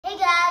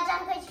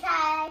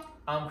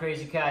I'm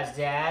Krazy Kai's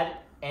dad,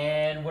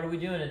 and what are we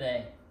doing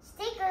today?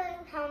 Sticker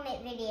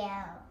helmet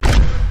video.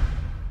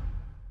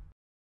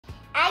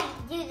 I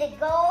do the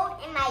gold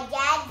and my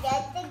dad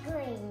does the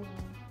green.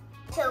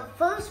 So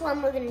first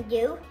one we're gonna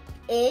do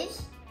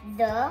is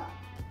the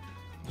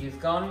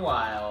Youth Gone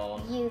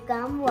Wild. Youth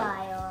Gone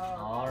Wild.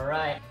 All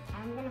right.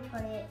 I'm gonna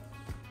put it.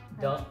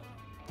 Don't.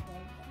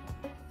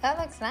 That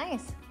looks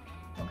nice.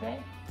 Okay,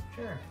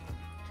 sure.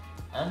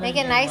 Make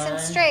it nice and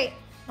straight.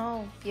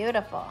 Oh,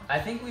 beautiful. I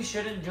think we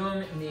shouldn't do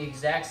them in the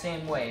exact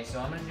same way, so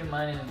I'm gonna do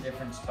mine in a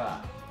different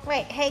spot.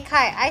 Wait, hey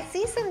Kai, I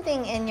see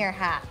something in your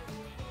hat.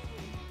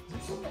 Is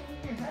there something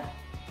in your hat?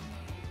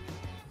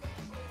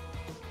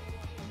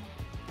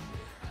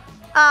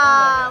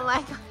 Oh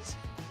my gosh.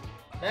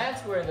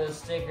 That's where those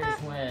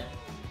stickers went.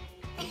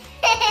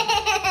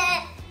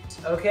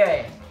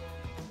 Okay.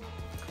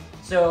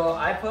 So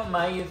I put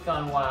my Youth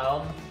Gone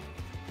Wild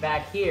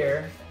back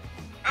here.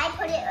 I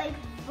put it like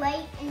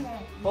right in the.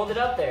 Hold it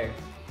up there,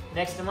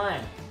 next to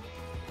mine.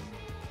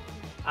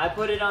 I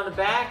put it on the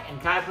back and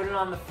Kai put it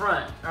on the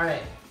front. All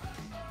right.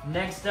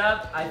 Next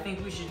up, I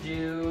think we should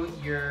do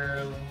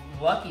your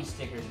lucky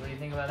stickers. What do you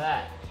think about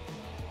that?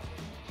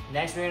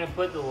 Next, we're gonna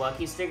put the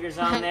lucky stickers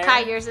on there.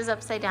 Kai, yours is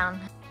upside down.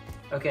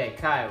 Okay,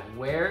 Kai,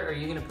 where are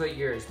you gonna put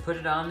yours? Put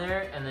it on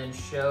there and then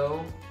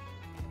show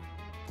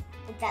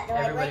Is that the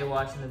right everybody way?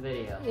 watching the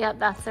video. Yep,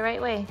 that's the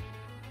right way.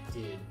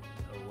 Dude,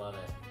 I love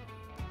it.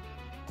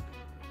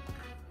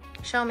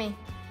 Show me.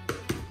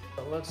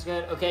 It looks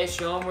good. Okay,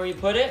 show them where you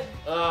put it.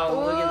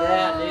 Oh, look at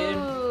that, dude.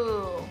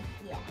 Ooh.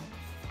 Yeah.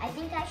 I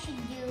think I should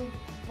do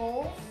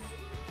both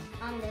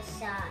on the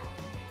side.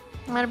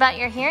 What about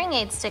your hearing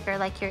aid sticker,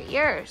 like your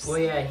ears? Well,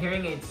 yeah,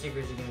 hearing aid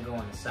stickers are gonna go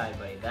on the side,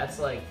 buddy. That's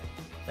like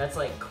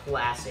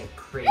classic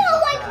Krazy No,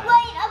 like Kai.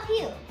 right up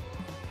here.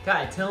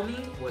 Kai, tell me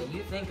what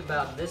you think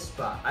about this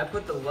spot. I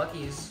put the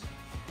luckies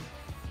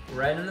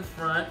right in the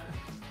front,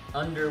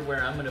 under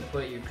where I'm gonna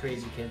put your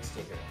Krazy Kid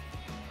sticker.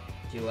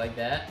 Do you like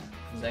that?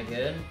 Is that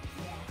good?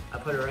 Yeah. I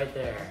put it right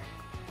there.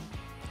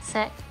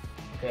 Sick.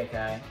 Okay,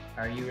 Kai,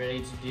 are you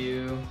ready to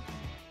do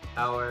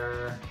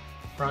our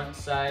front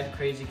side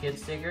Krazy Kid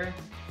sticker?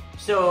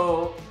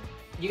 So,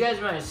 you guys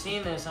might have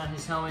seen this on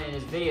his helmet in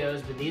his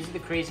videos, but these are the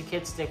Krazy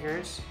Kid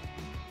stickers.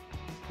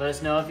 Let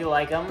us know if you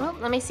like them. Oh,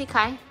 let me see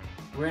Kai.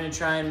 We're gonna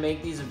try and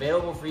make these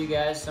available for you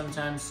guys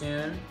sometime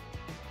soon,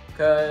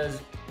 because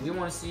we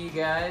want to see you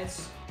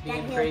guys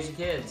being crazy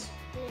kids.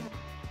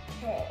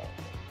 Okay.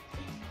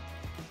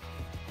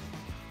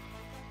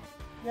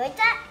 You like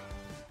that?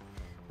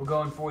 We're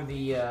going for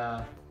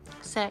the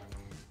Sick.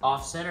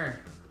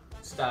 off-center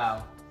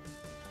style.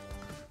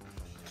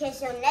 Okay,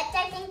 so next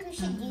I think we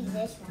should do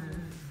this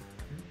one.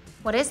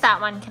 What is that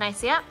one? Can I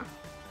see it?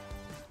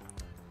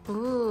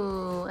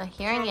 Ooh, a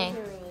hearing aid.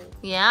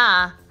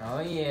 Yeah. Oh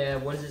yeah,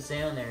 what does it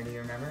say on there? Do you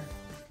remember?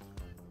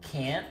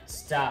 Can't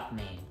stop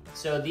me.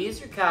 So these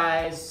are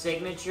Kai's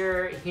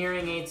signature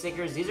hearing aid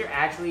stickers. These are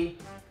actually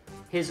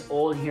his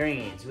old hearing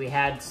aids. We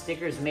had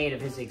stickers made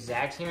of his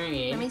exact hearing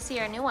aid Let me see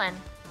your new one.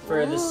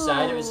 for the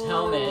side of his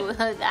helmet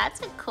Ooh, that's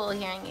a cool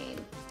hearing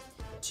aid.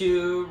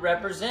 to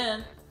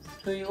represent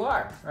who you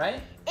are, right?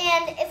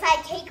 And if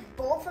I take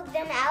both of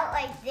them out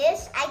like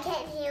this, I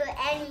can't hear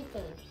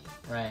anything.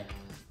 Right.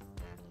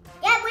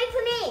 Yeah, wait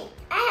for me.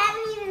 I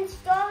haven't even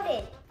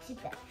started. See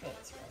if that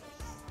fits first.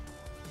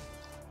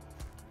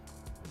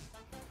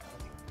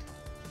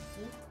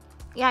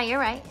 Yeah, you're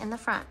right. In the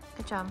front.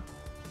 Good job.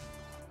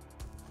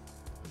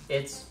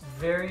 It's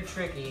very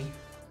tricky.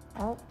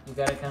 Oh. You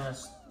gotta kind of,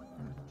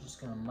 I'm just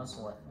gonna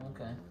muscle it.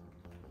 Okay.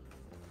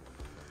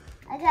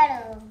 I got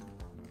a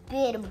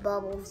bit of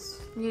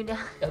bubbles. You do.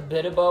 A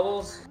bit of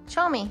bubbles.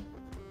 Show me.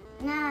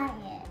 Not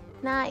yet.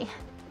 Not yet.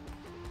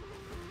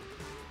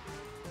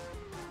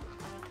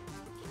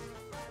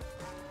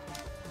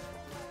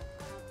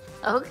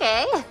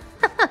 Okay.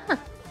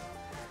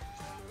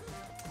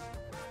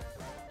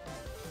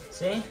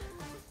 See?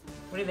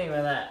 What do you think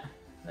about that?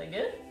 Is that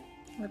good?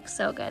 Looks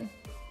so good.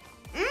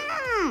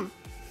 Mmm.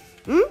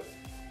 Mmm.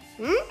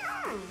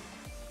 Mmm.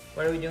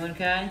 What are we doing,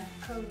 Kai?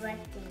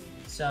 Correcting.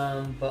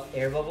 Some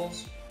air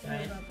bubbles,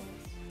 right? Bubbles.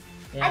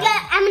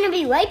 Yeah. I'm gonna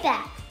be right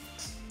back.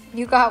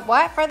 You got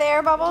what for the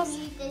air bubbles?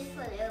 Use this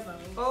for the air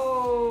bubbles.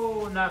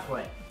 Oh, not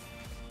quite.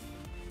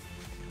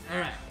 All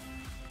right,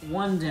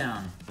 one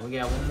down. We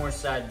got one more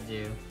side to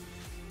do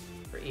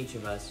for each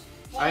of us.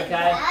 All right,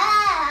 Kai.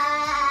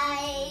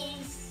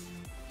 Guys.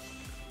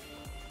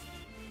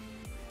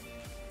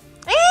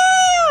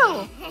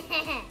 Ew!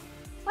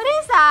 What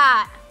is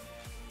that?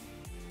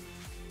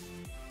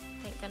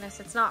 Thank goodness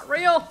it's not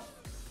real.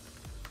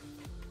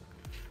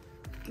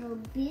 Go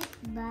bit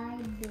by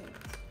bit.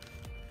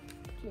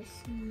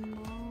 Just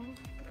small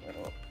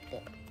little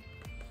bit.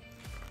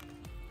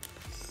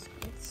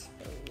 It's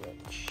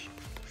rich.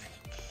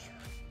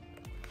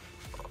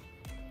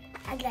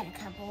 I got a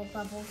couple of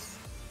bubbles.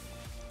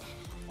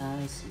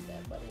 I see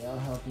that, buddy. I'll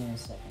help you in a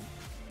second.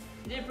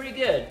 You did pretty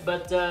good,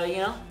 but you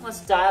know,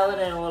 let's dial it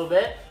in a little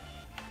bit.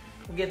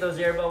 We'll get those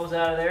air bubbles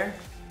out of there.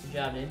 Good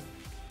job, dude.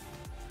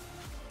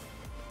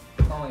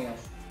 Oh my gosh.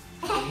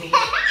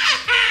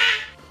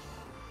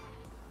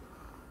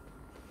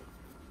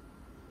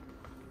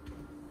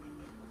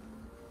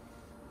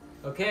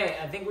 Okay,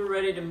 I think we're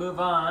ready to move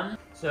on.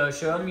 So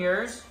show them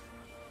yours.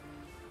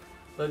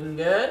 Looking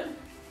good.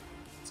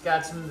 It's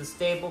got some of the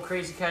staple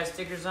Krazy Kai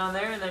stickers on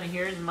there, and then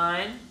here's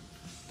mine.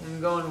 I'm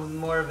going with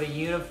more of a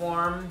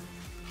uniform,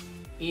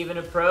 even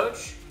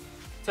approach.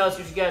 Tell us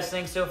what you guys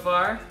think so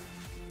far.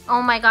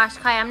 Oh my gosh,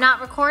 Kai, I'm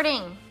not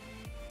recording.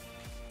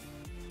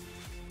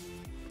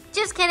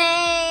 Just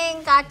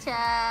kidding. Gotcha.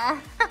 I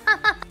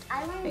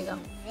want There you go.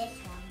 this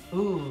one.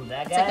 Ooh,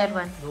 that That's guy. a good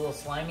one. The little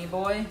slimy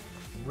boy.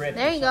 Rip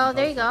There you go.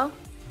 There you go.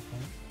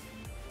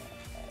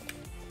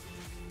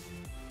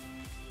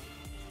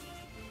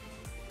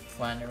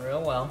 Flattened it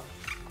real well.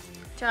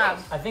 Good job.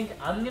 I think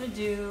I'm gonna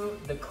do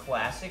the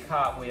classic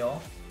Hot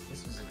Wheel.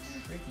 This is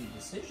a tricky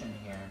decision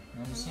here.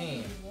 Let me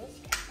see.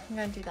 I'm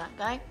gonna do that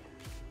guy.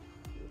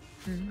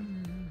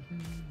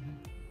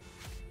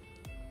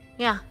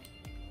 Yeah.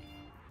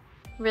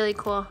 Really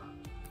cool.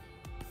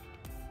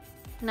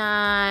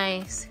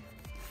 Nice.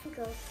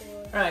 Go for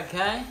it. All right,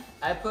 Kai.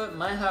 I put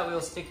my Hot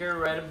Wheel sticker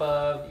right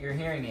above your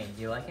hearing aid.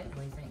 Do you like it? What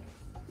do you think?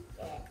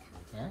 Yeah.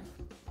 Yeah.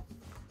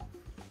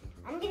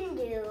 I'm gonna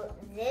do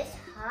this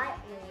Hot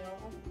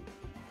Wheel.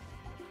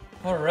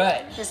 All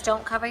right. Just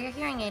don't cover your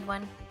hearing aid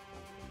one.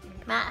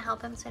 Matt,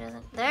 help him so it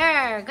doesn't.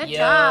 There. Good Yo,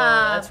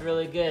 job. that's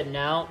really good.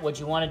 Now, what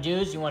you want to do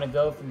is you want to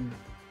go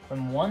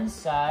from one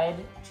side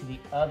to the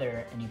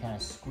other, and you kind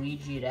of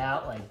squeegee it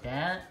out like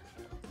that.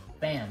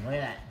 Bam! Look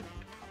at that.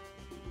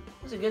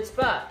 That's a good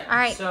spot. All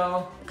right.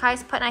 So,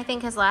 Kai's putting, I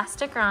think, his last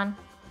sticker on.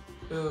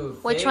 ooh.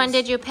 Which one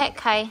did you pick,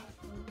 Kai?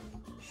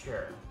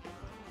 Sure.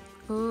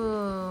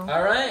 Ooh.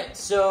 All right.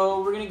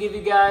 So we're gonna give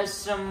you guys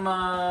some.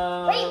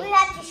 Wait, we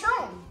have to show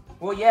them.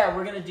 Well, yeah,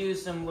 we're gonna do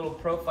some little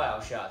profile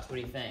shots. What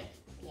do you think?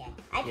 Yeah.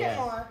 I put Yeah.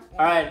 more.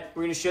 All right,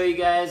 we're gonna show you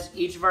guys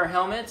each of our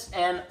helmets,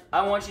 and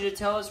I want you to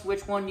tell us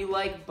which one you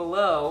like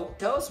below.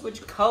 Tell us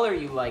which color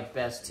you like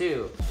best,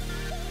 too.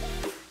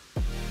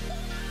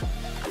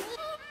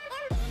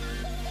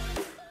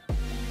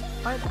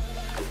 Or that.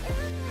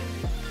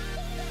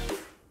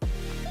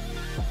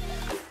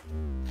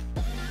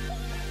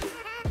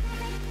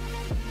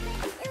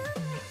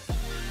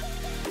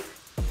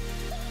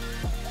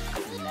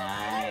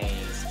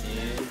 Nice,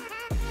 dude.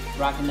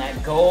 Rocking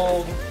that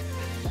gold.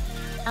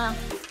 Oh.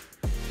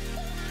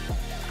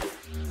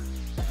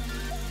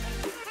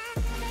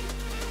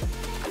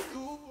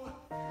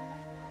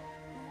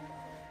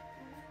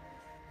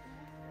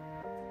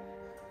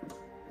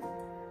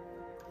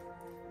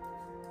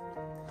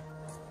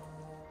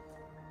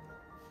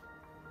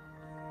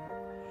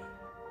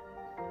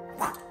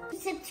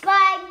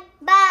 Subscribe.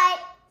 Bye.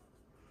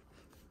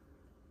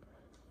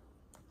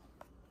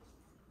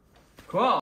 Cool.